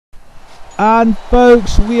And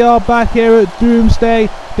folks, we are back here at Doomsday.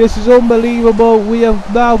 This is unbelievable. We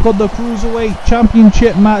have now got the Cruiserweight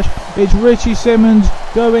Championship match. It's Richie Simmons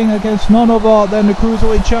going against none other than the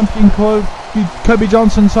Cruiserweight Champion Koby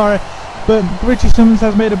Johnson, sorry. But Richie Simmons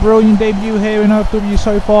has made a brilliant debut here in OFW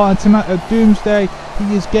so far, and tonight at Doomsday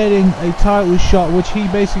he is getting a title shot, which he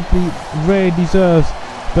basically really deserves.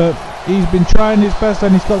 But he's been trying his best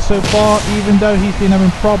and he's got so far, even though he's been having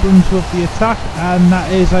problems with the attack, and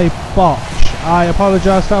that is a botch. I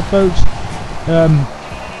apologise to that, folks.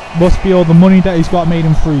 Must be all the money that he's got made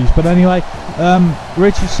him freeze. But anyway,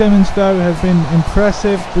 Richie Simmons though has been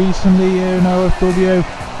impressive recently here in OFW.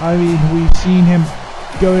 I mean, we've seen him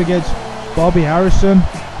go against Bobby Harrison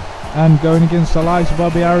and going against the likes of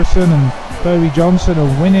Bobby Harrison and Koby Johnson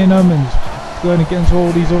and winning them, and going against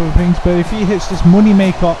all these other things. But if he hits this money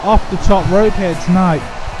maker off the top rope here tonight,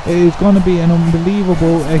 it is going to be an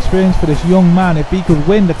unbelievable experience for this young man. If he could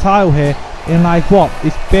win the title here in like what,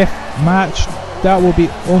 his 5th match, that would be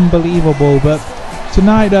unbelievable. But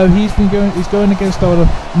tonight though, he's going against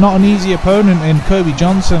not an easy opponent in Koby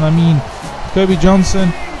Johnson. I mean, Koby Johnson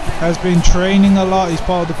has been training a lot. He's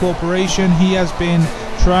part of the corporation. He has been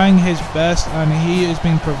trying his best and he has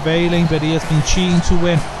been prevailing, but he has been cheating to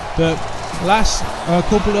win. But last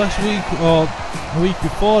week, or a week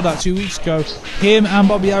before that, 2 weeks ago, him and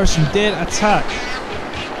Bobby Harrison did attack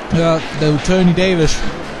Tony Davis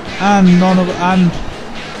and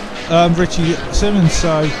Richie Simmons.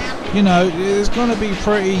 So you know, it's going to be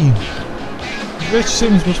pretty. Richie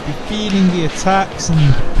Simmons must be feeling the attacks, and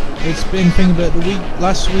it's been thinking about the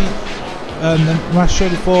last week, the last show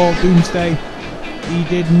before Doomsday, he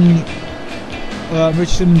did meet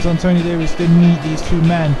Richie Simmons and Tony Davis did meet these two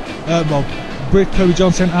men, well, Koby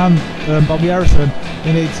Johnson and Bobby Harrison,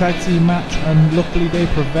 in a tag team match, and luckily they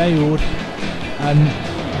prevailed and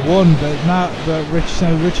won. But now that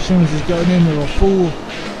Richie Simmons is going in with a full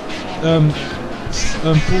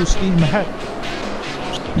steam ahead.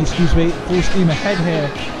 Excuse me, full steam ahead here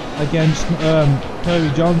against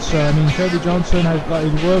Koby Johnson. I mean, Koby Johnson has got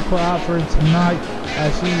his work cut out for him tonight,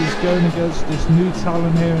 as he is going against this new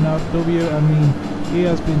talent here in OFW. I mean, he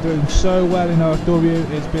has been doing so well in OFW,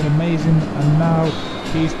 it's been amazing, and now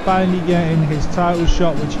he's finally getting his title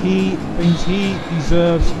shot, which he thinks he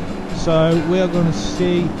deserves. So we're going to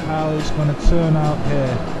see how it's going to turn out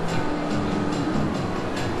here.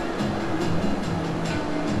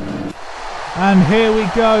 And here we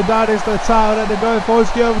go, that is the title that they're going for.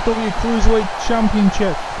 It's the OFW Cruiserweight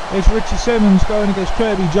Championship. It's Richie Simmons going against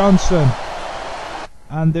Koby Johnson.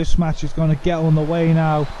 And this match is going to get on the way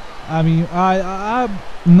now. I mean, I'm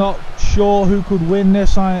not sure who could win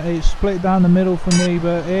this. It's split down the middle for me,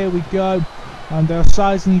 but here we go. And they're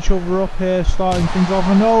sizing each other up here, starting things off.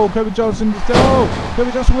 And Koby Johnson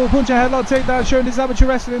will punch a headlock takedown, showing his amateur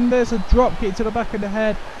wrestling. There's a drop kick to the back of the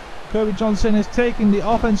head. Koby Johnson is taking the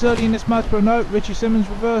offense early in this match, but no, Richie Simmons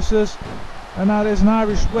reverses. And now there's an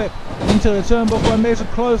Irish whip into the turnbuckle, and there's a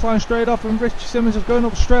clothesline straight off, and Richie Simmons is going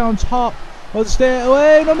up straight on top of the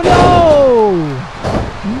stairway. No!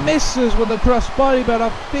 Misses with the crossbody, but I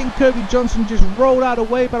think Koby Johnson just rolled out of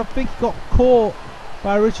the way, but I think he got caught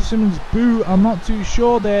by Richie Simmons' boot. I'm not too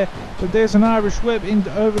sure there, but there's an Irish whip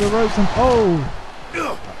over the ropes, and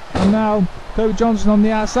and now Koby Johnson on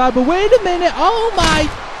the outside, but wait a minute, oh my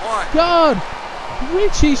God!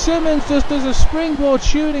 Richie Simmons just does a springboard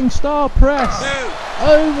shooting star press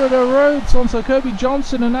over the ropes onto Koby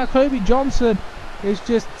Johnson, and now Koby Johnson is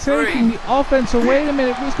just taking the offense away. Wait a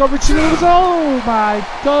minute, he's got Richie Simmons, oh my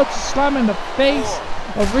God, slamming the face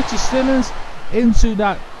of Richie Simmons into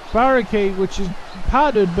that barricade, which is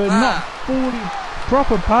padded but not fully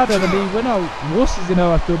proper padded. I mean, we're no wusses in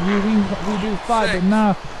OFW, we do fight, but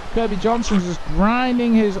now Koby Johnson's just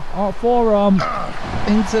grinding his forearm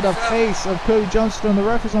into the face of Koby Johnson. The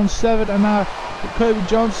ref is on 7, and now Koby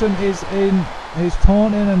Johnson is in his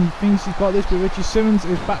taunting, and he thinks he's got this, but Richie Simmons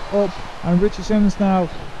is back up, and Richie Simmons now,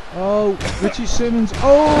 Richie Simmons,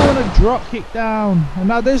 and a drop kick down, and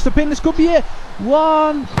now there's the pin. This could be it.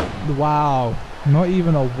 1, wow, not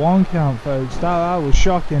even a 1 count, folks. That was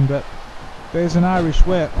shocking, but there's an Irish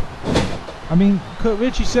whip. I mean,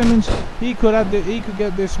 Richie Simmons, he could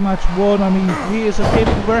get this match won. I mean, he is a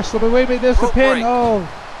capable wrestler. But wait, there's the pin. Oh,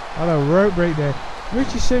 what a rope break there.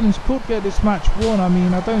 Richie Simmons could get this match won. I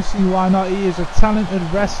mean, I don't see why not. He is a talented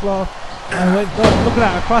wrestler. And look at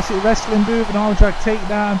that, a classic wrestling move, an arm drag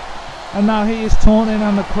takedown. And now he is taunting,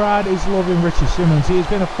 and the crowd is loving Richie Simmons. He has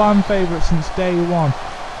been a fan favourite since day one.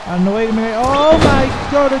 And wait a minute. Oh my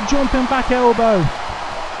God, a jumping back elbow.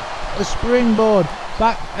 A springboard.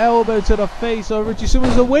 Back elbow to the face of Richie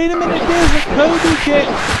Simmons. Wait a minute, there's a Koby kick.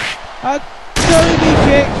 A Koby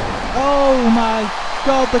kick Oh my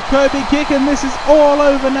God, the Koby kick, and this is all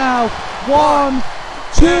over now. 1,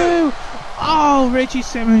 2. Oh, Richie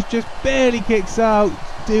Simmons just barely kicks out.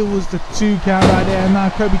 It was the 2 count right there, and now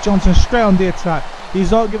Koby Johnson straight on the attack.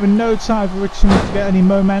 He's not giving no time for Richie Simmons to get any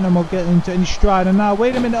momentum or get into any stride. And now,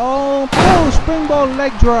 wait a minute. Oh, springboard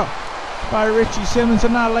leg drop by Richie Simmons,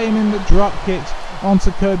 and now laying in the drop kicks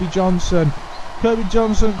onto Koby Johnson. Koby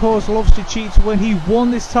Johnson, of course, loves to cheat when he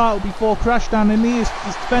won this title before Crashdown, and he has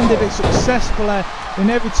defended it successfully in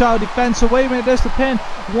every title defense. So wait a minute, there's the pin.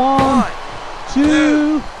 1,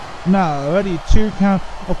 2. No, only a 2 count.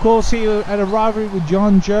 Of course, he had a rivalry with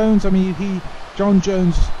John Jones. I mean, John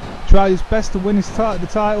Jones tried his best to win the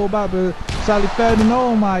title back, but sadly failed. And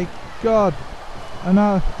oh my God! And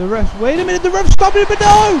now the ref. Wait a minute, the ref's stopping it, but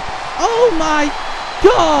no! Oh my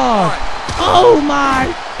God! Oh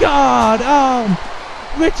my God!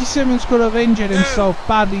 Richie Simmons could have injured himself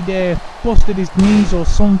badly there, busted his knees or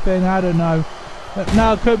something. I don't know. But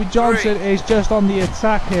now Koby Johnson is just on the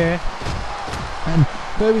attack here, and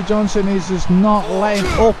Koby Johnson is just not laying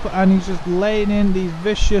up, and he's just laying in these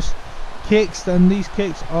vicious kicks, and these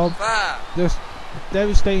kicks are just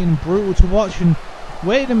devastating and brutal to watch. And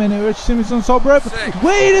wait a minute, Richie Simmons on top rope.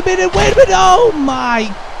 Wait a minute, oh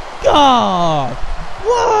my God!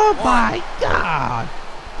 Oh my God!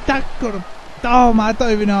 That could have. Oh my, I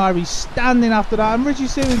don't even know how he's standing after that. And Richie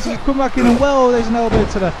Simmons has come back in, and well, there's an elbow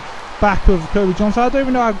to the back of Koby Johnson. I don't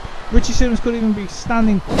even know how Richie Simmons could even be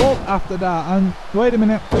standing up after that. And wait a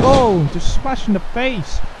minute. Oh, just smashing the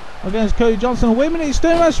face against Koby Johnson. Wait a minute, he's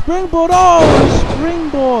doing a springboard. Oh,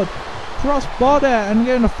 springboard. Cross body and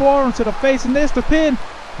getting a forearm to the face. And there's the pin.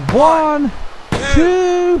 1,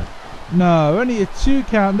 2. No, only a 2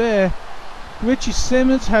 count there. Richie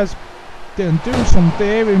Simmons has been doing some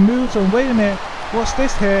daring moves. And wait a minute, what's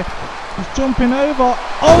this here? He's jumping over.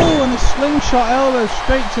 Oh, and a slingshot elbow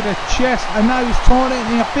straight to the chest. And now he's torn it.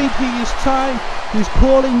 And I think he is time. He's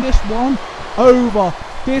calling this one over.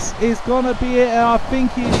 This is gonna be it. And I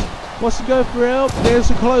think he wants to go for it.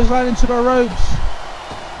 There's a clothesline into the ropes.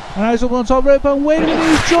 And there's up on top rope. And wait a minute,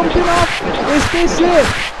 he's jumping off. Is this it?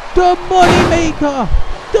 The money maker.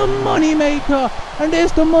 The money maker. And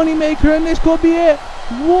there's the money maker. And this could be it.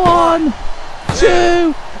 1,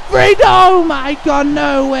 2, 3. Oh my God,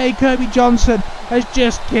 no way. Koby Johnson has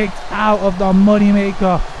just kicked out of the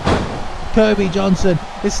moneymaker. Koby Johnson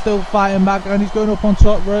is still fighting back, and he's going up on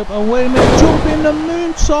top rope. And wait a minute, jumping the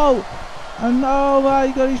moonsault. And oh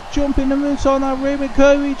my God, he's jumping the moonsault now.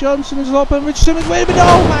 Koby Johnson is up, and Richie Simmons. Wait a minute,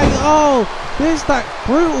 oh my God. There's that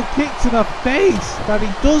brutal kick to the face that he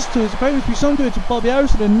does to his opponent. He's doing it to Bobby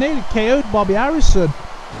Harrison and nearly KO'd Bobby Harrison.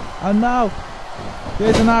 And now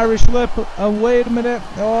there's an Irish whip, and wait a minute.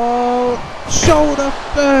 Oh, shoulder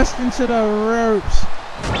first into the ropes.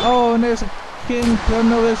 Oh, and there's a kick. Oh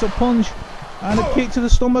no, there's a punch and a kick to the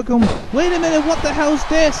stomach. And wait a minute, what the hell's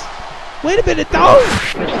this? Wait a minute, oh!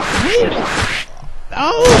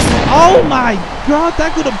 Oh my God,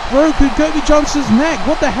 that could have broken Koby Johnson's neck.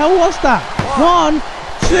 What the hell was that? 1,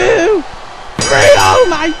 2, 3. Oh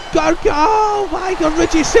my God! Oh my God!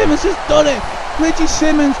 Richie Simmons has done it. Richie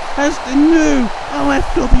Simmons has the new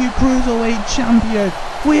OFW Cruiserweight Champion.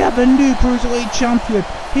 We have a new Cruiserweight Champion.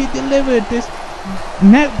 He delivered this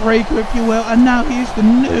neck breaker, if you will, and now he is the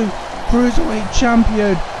new Cruiserweight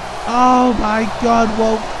Champion. Oh my God,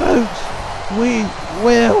 well folks, we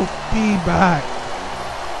will be back.